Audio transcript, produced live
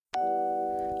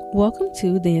Welcome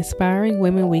to the Inspiring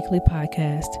Women Weekly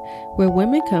podcast, where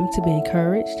women come to be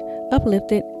encouraged,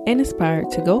 uplifted, and inspired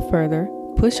to go further,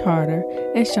 push harder,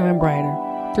 and shine brighter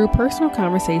through personal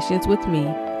conversations with me,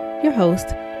 your host,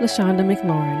 LaShonda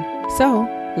McLaurin. So,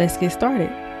 let's get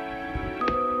started.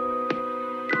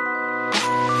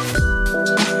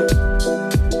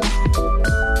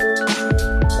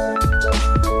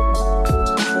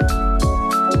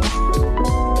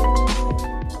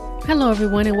 Hello,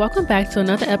 everyone, and welcome back to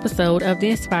another episode of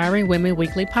the Inspiring Women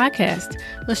Weekly podcast.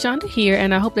 LaShonda here,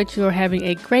 and I hope that you are having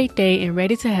a great day and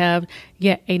ready to have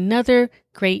yet another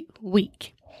great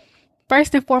week.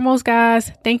 First and foremost,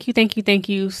 guys, thank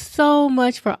you so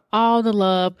much for all the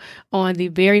love on the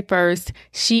very first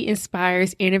She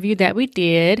Inspires interview that we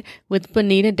did with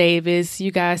Bonita Davis.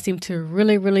 You guys seem to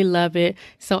really love it.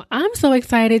 So I'm so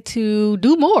excited to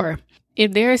do more.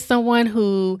 If there is someone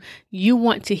who you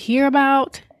want to hear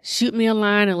about, shoot me a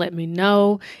line and let me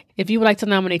know. If you would like to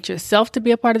nominate yourself to be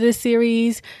a part of this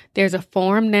series, there's a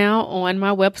form now on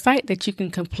my website that you can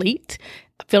complete.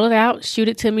 Fill it out, shoot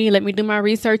it to me, let me do my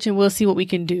research, and we'll see what we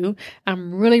can do.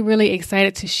 I'm really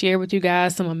excited to share with you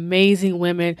guys some amazing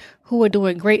women who are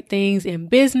doing great things in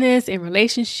business, in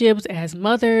relationships, as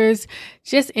mothers,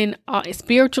 just in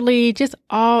spiritually, just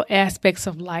all aspects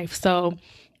of life. So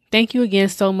thank you again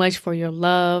so much for your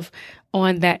love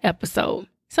on that episode.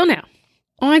 So now,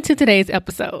 on to today's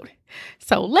episode.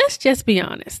 So let's just be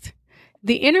honest.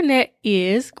 The internet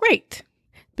is great.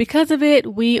 Because of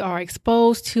it, we are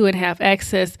exposed to and have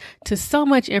access to so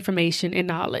much information and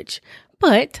knowledge.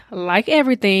 But like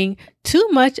everything, too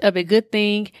much of a good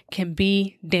thing can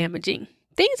be damaging.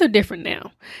 Things are different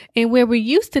now. And where we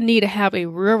used to need to have a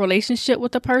real relationship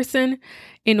with a person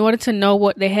in order to know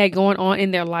what they had going on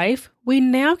in their life, we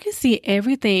now can see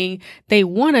everything they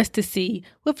want us to see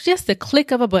with just a click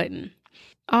of a button.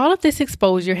 All of this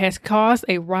exposure has caused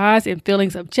a rise in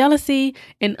feelings of jealousy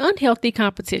and unhealthy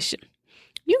competition.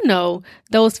 You know,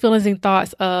 those feelings and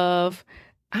thoughts of,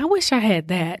 I wish I had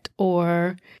that,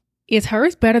 or is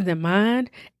hers better than mine?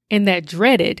 And that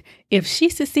dreaded, if she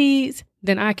succeeds,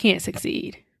 then I can't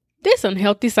succeed. This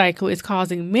unhealthy cycle is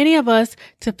causing many of us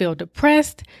to feel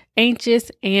depressed, anxious,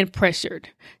 and pressured.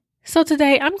 So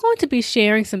today, I'm going to be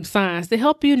sharing some signs to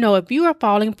help you know if you are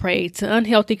falling prey to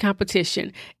unhealthy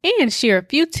competition and share a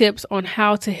few tips on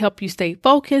how to help you stay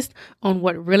focused on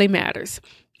what really matters.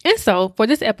 And so for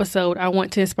this episode, I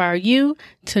want to inspire you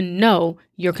to know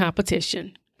your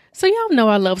competition. So y'all know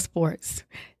I love sports.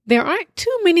 There aren't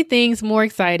too many things more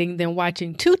exciting than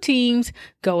watching two teams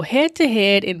go head to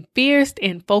head in fierce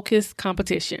and focused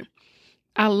competition.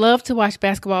 I love to watch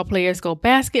basketball players go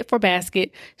basket for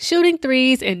basket, shooting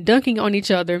threes and dunking on each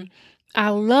other. I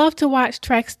love to watch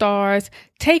track stars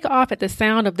take off at the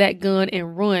sound of that gun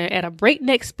and run at a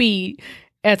breakneck speed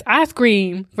as I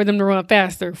scream for them to run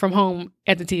faster from home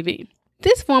at the TV.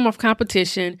 This form of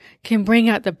competition can bring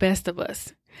out the best of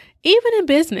us. Even in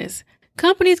business,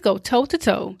 companies go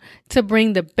toe-to-toe to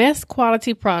bring the best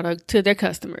quality product to their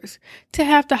customers, to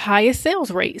have the highest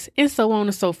sales rates, and so on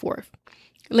and so forth.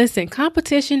 Listen,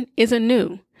 competition isn't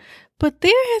new, but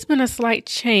there has been a slight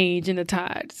change in the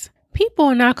tides. People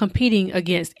are now competing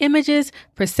against images,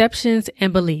 perceptions,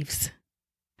 and beliefs.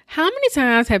 How many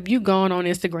times have you gone on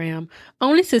Instagram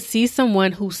only to see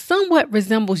someone who somewhat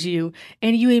resembles you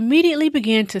and you immediately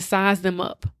begin to size them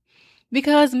up?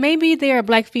 Because maybe they're a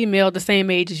Black female the same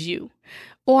age as you,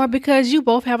 or because you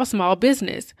both have a small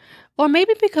business, or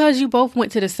maybe because you both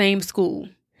went to the same school.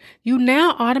 You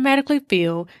now automatically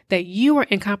feel that you are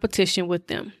in competition with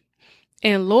them.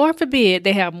 And Lord forbid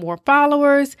they have more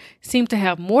followers, seem to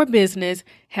have more business,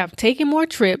 have taken more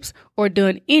trips, or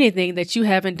done anything that you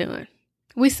haven't done.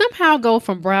 We somehow go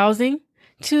from browsing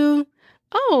to,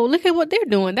 oh, look at what they're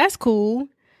doing. That's cool.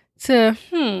 To,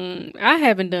 I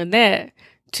haven't done that.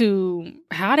 To,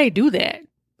 how they do that.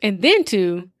 And then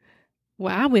to,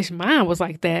 well, I wish mine was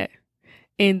like that.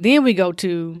 And then we go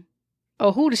to,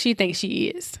 oh, who does she think she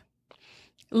is?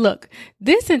 Look,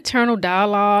 this internal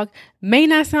dialogue may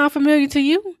not sound familiar to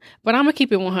you, but I'm going to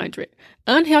keep it 100.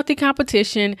 Unhealthy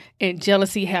competition and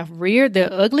jealousy have reared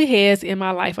their ugly heads in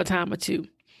my life a time or two.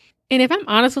 And if I'm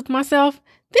honest with myself,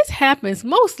 this happens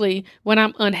mostly when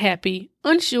I'm unhappy,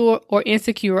 unsure, or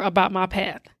insecure about my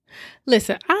path.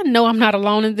 Listen, I know I'm not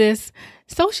alone in this.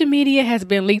 Social media has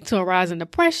been linked to a rise in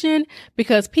depression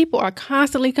because people are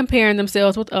constantly comparing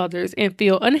themselves with others and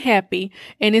feel unhappy.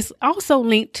 And it's also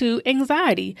linked to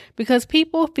anxiety because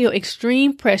people feel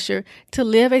extreme pressure to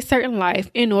live a certain life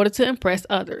in order to impress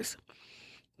others.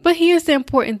 But here's the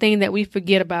important thing that we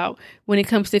forget about when it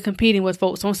comes to competing with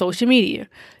folks on social media.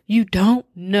 You don't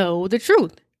know the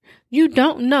truth. You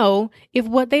don't know if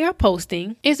what they are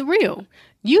posting is real.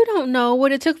 You don't know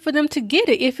what it took for them to get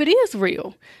it if it is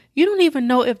real. You don't even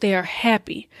know if they are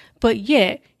happy. But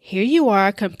yet, here you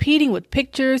are competing with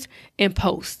pictures and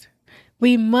posts.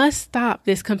 We must stop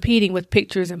this competing with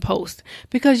pictures and posts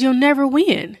because you'll never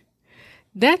win.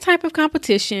 That type of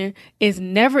competition is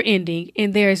never ending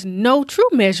and there is no true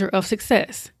measure of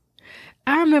success.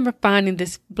 I remember finding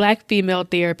this Black female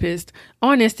therapist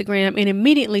on Instagram and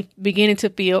immediately beginning to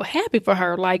feel happy for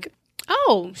her. Like,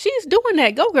 oh, she's doing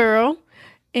that. Go girl.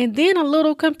 And then a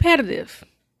little competitive.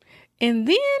 And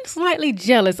then slightly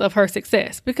jealous of her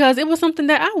success because it was something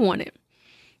that I wanted.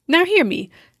 Now hear me.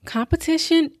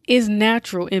 Competition is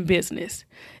natural in business.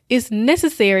 It's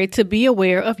necessary to be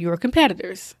aware of your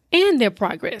competitors and their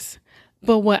progress.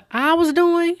 But what I was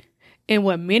doing and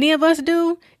what many of us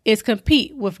do is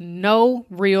compete with no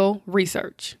real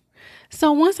research.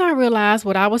 So once I realized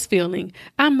what I was feeling,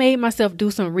 I made myself do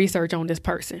some research on this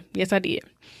person. Yes, I did.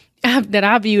 That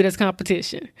I viewed as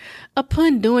competition.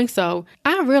 Upon doing so,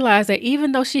 I realized that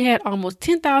even though she had almost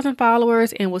 10,000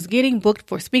 followers and was getting booked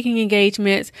for speaking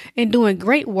engagements and doing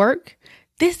great work,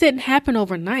 this didn't happen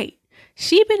overnight.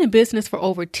 She'd been in business for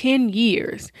over 10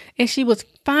 years and she was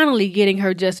finally getting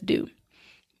her just due.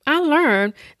 I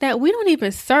learned that we don't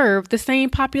even serve the same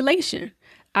population.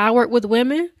 I work with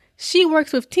women. She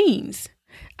works with teens.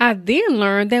 I then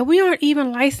learned that we aren't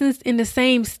even licensed in the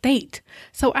same state,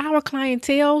 so our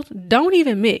clientele don't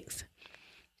even mix.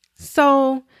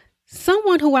 So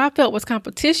someone who I felt was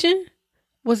competition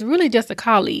was really just a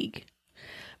colleague.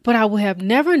 But I would have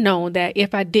never known that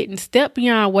if I didn't step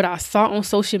beyond what I saw on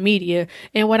social media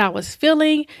and what I was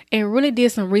feeling and really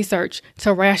did some research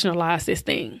to rationalize this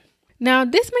thing. Now,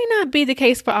 this may not be the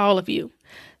case for all of you.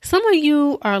 Some of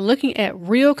you are looking at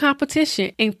real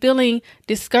competition and feeling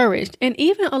discouraged and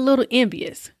even a little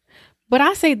envious. But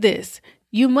I say this,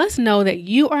 you must know that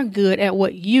you are good at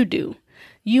what you do.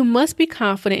 You must be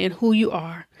confident in who you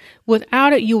are.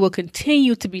 Without it, you will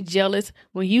continue to be jealous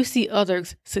when you see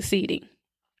others succeeding.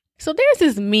 So there's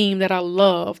this meme that I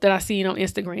love that I see on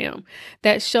Instagram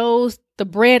that shows the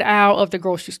bread aisle of the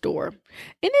grocery store. And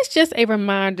it's just a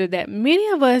reminder that many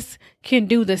of us can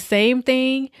do the same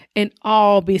thing and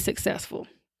all be successful.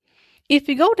 If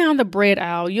you go down the bread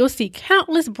aisle, you'll see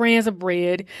countless brands of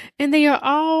bread and they are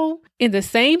all in the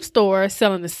same store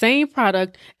selling the same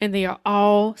product and they are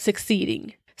all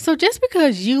succeeding. So just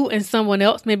because you and someone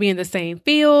else may be in the same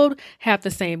field, have the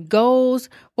same goals,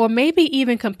 or maybe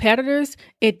even competitors,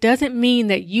 it doesn't mean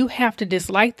that you have to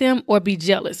dislike them or be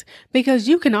jealous because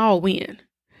you can all win.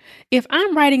 If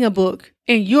I'm writing a book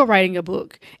and you're writing a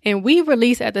book and we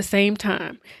release at the same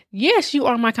time, yes, you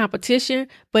are my competition,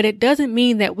 but it doesn't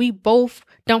mean that we both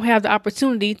don't have the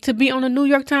opportunity to be on the New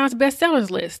York Times bestsellers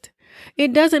list.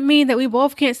 It doesn't mean that we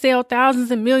both can't sell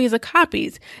thousands and millions of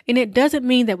copies, and it doesn't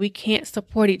mean that we can't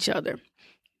support each other.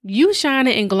 You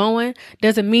shining and glowing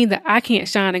doesn't mean that I can't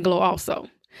shine and glow also.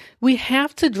 We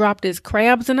have to drop this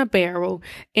crabs in a barrel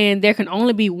and there can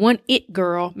only be one it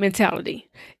girl mentality.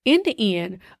 In the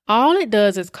end, all it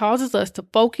does is causes us to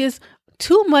focus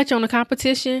too much on the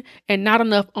competition and not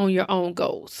enough on your own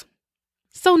goals.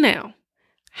 So now,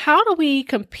 how do we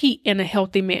compete in a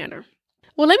healthy manner?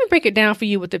 Well, let me break it down for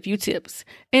you with a few tips.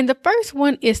 And the first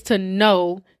one is to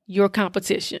know your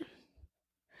competition.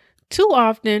 Too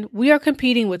often, we are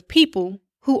competing with people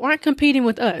who aren't competing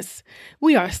with us.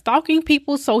 We are stalking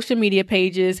people's social media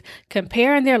pages,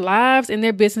 comparing their lives and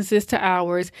their businesses to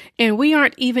ours, and we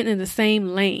aren't even in the same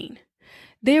lane.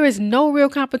 There is no real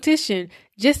competition,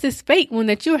 just this fake one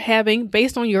that you're having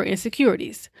based on your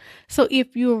insecurities. So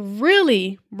if you're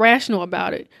really rational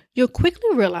about it, you'll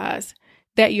quickly realize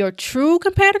that your true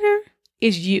competitor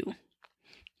is you.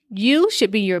 You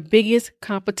should be your biggest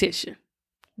competition.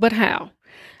 But how?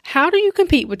 How do you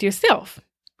compete with yourself?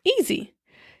 Easy.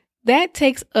 That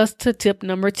takes us to tip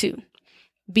number 2.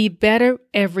 Be better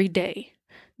every day.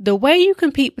 The way you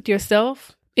compete with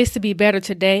yourself is to be better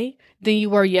today than you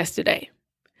were yesterday.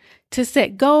 To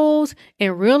set goals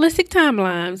and realistic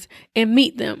timelines and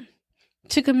meet them.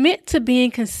 To commit to being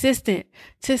consistent,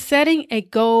 to setting a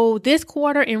goal this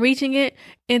quarter and reaching it,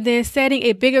 and then setting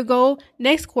a bigger goal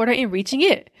next quarter and reaching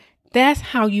it. That's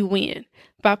how you win,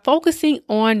 by focusing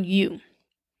on you.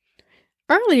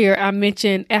 Earlier, I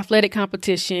mentioned athletic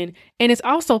competition, and it's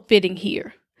also fitting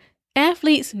here.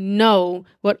 Athletes know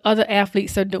what other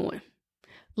athletes are doing.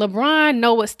 LeBron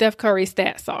knows what Steph Curry's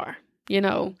stats are.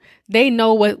 They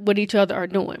know what each other are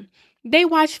doing. They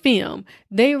watch film,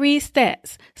 they read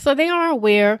stats, so they are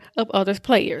aware of other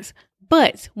players.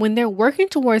 But when they're working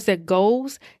towards their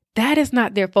goals, that is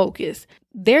not their focus.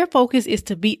 Their focus is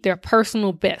to beat their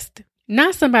personal best,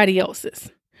 not somebody else's.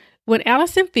 When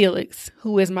Allison Felix,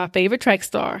 who is my favorite track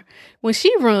star, when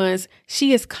she runs,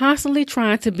 she is constantly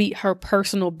trying to beat her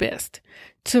personal best,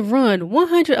 to run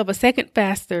 100 of a second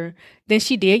faster than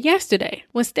she did yesterday.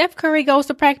 When Steph Curry goes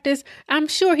to practice, I'm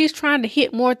sure he's trying to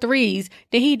hit more threes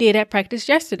than he did at practice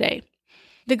yesterday.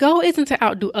 The goal isn't to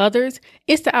outdo others,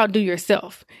 it's to outdo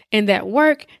yourself. And that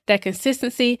work, that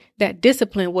consistency, that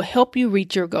discipline will help you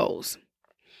reach your goals.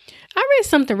 I read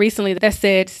something recently that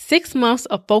said 6 months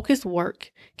of focused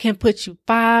work can put you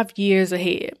 5 years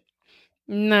ahead.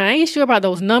 Now, I ain't sure about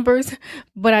those numbers,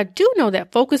 but I do know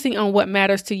that focusing on what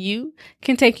matters to you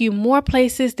can take you more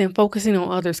places than focusing on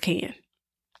others can.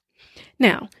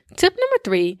 Now, tip number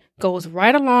 3 goes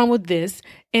right along with this,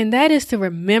 and that is to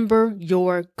remember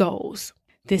your goals.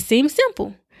 This seems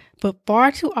simple, but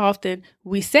far too often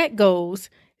we set goals,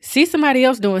 see somebody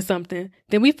else doing something,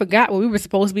 then we forgot what we were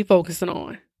supposed to be focusing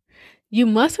on. You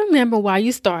must remember why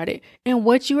you started and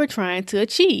what you are trying to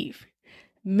achieve.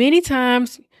 Many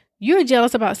times, you're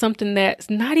jealous about something that's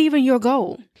not even your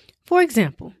goal. For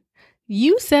example,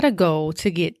 you set a goal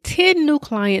to get 10 new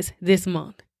clients this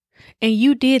month, and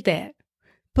you did that.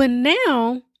 But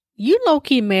now, you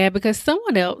low-key mad because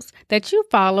someone else that you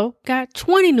follow got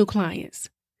 20 new clients.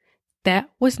 That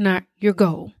was not your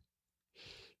goal.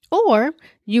 Or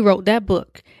you wrote that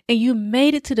book and you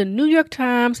made it to the New York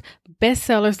Times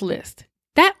bestsellers list.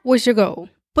 That was your goal.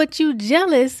 But you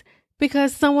jealous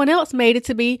because someone else made it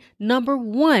to be number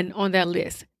 1 on that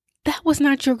list. That was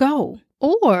not your goal.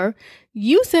 Or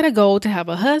you set a goal to have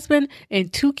a husband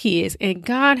and 2 kids and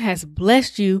God has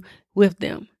blessed you with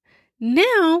them.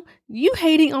 Now you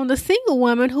hating on the single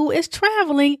woman who is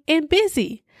traveling and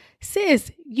busy.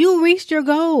 Sis, you reached your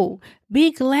goal.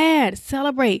 Be glad,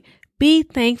 celebrate, be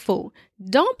thankful.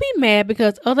 Don't be mad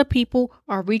because other people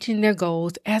are reaching their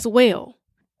goals as well.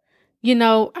 You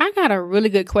know, I got a really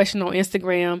good question on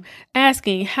Instagram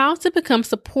asking how to become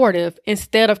supportive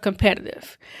instead of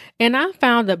competitive. And I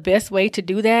found the best way to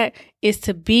do that is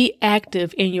to be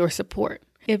active in your support.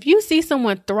 If you see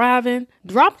someone thriving,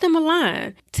 drop them a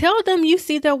line. Tell them you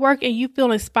see their work and you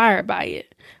feel inspired by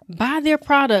it. Buy their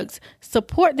products,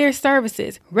 support their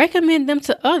services, recommend them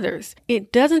to others.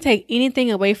 It doesn't take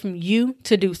anything away from you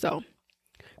to do so.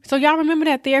 So y'all remember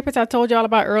that therapist I told y'all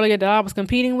about earlier that I was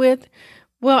competing with?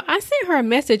 Well, I sent her a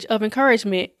message of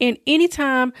encouragement, and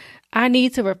anytime I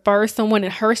need to refer someone in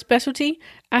her specialty,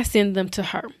 I send them to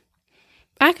her.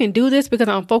 I can do this because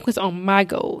I'm focused on my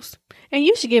goals, and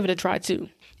you should give it a try too.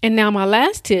 And now my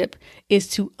last tip is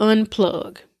to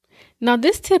unplug. Now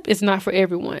this tip is not for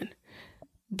everyone,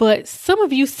 but some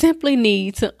of you simply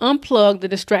need to unplug the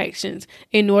distractions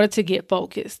in order to get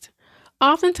focused.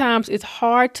 Oftentimes, it's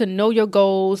hard to know your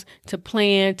goals, to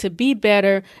plan, to be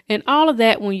better, and all of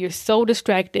that when you're so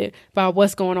distracted by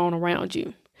what's going on around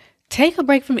you. Take a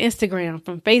break from Instagram,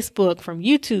 from Facebook, from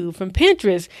YouTube, from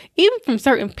Pinterest, even from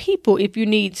certain people if you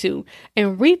need to,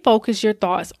 and refocus your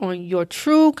thoughts on your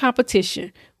true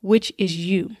competition, which is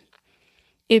you.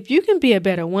 If you can be a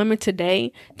better woman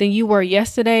today than you were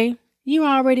yesterday, you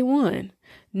already won.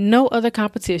 No other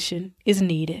competition is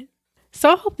needed. So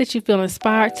I hope that you feel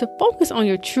inspired to focus on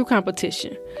your true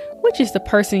competition, which is the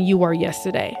person you were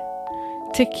yesterday.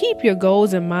 To keep your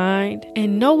goals in mind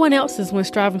and no one else's when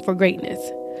striving for greatness.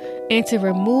 And to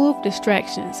remove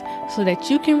distractions so that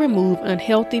you can remove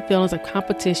unhealthy feelings of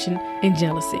competition and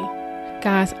jealousy.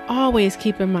 Guys, always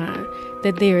keep in mind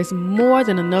that there is more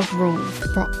than enough room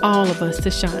for all of us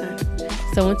to shine.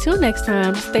 So until next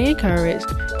time, stay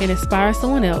encouraged and inspire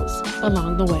someone else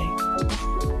along the way.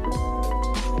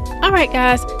 All right,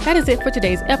 guys, that is it for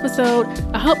today's episode.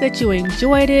 I hope that you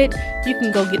enjoyed it. You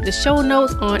can go get the show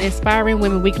notes on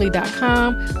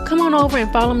inspiringwomenweekly.com. Come on over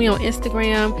and follow me on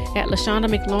Instagram at LaShonda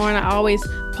McLaurin. I always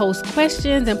post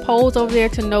questions and polls over there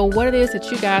to know what it is that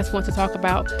you guys want to talk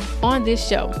about on this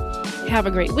show. Have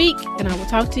a great week, and I will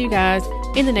talk to you guys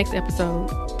in the next episode.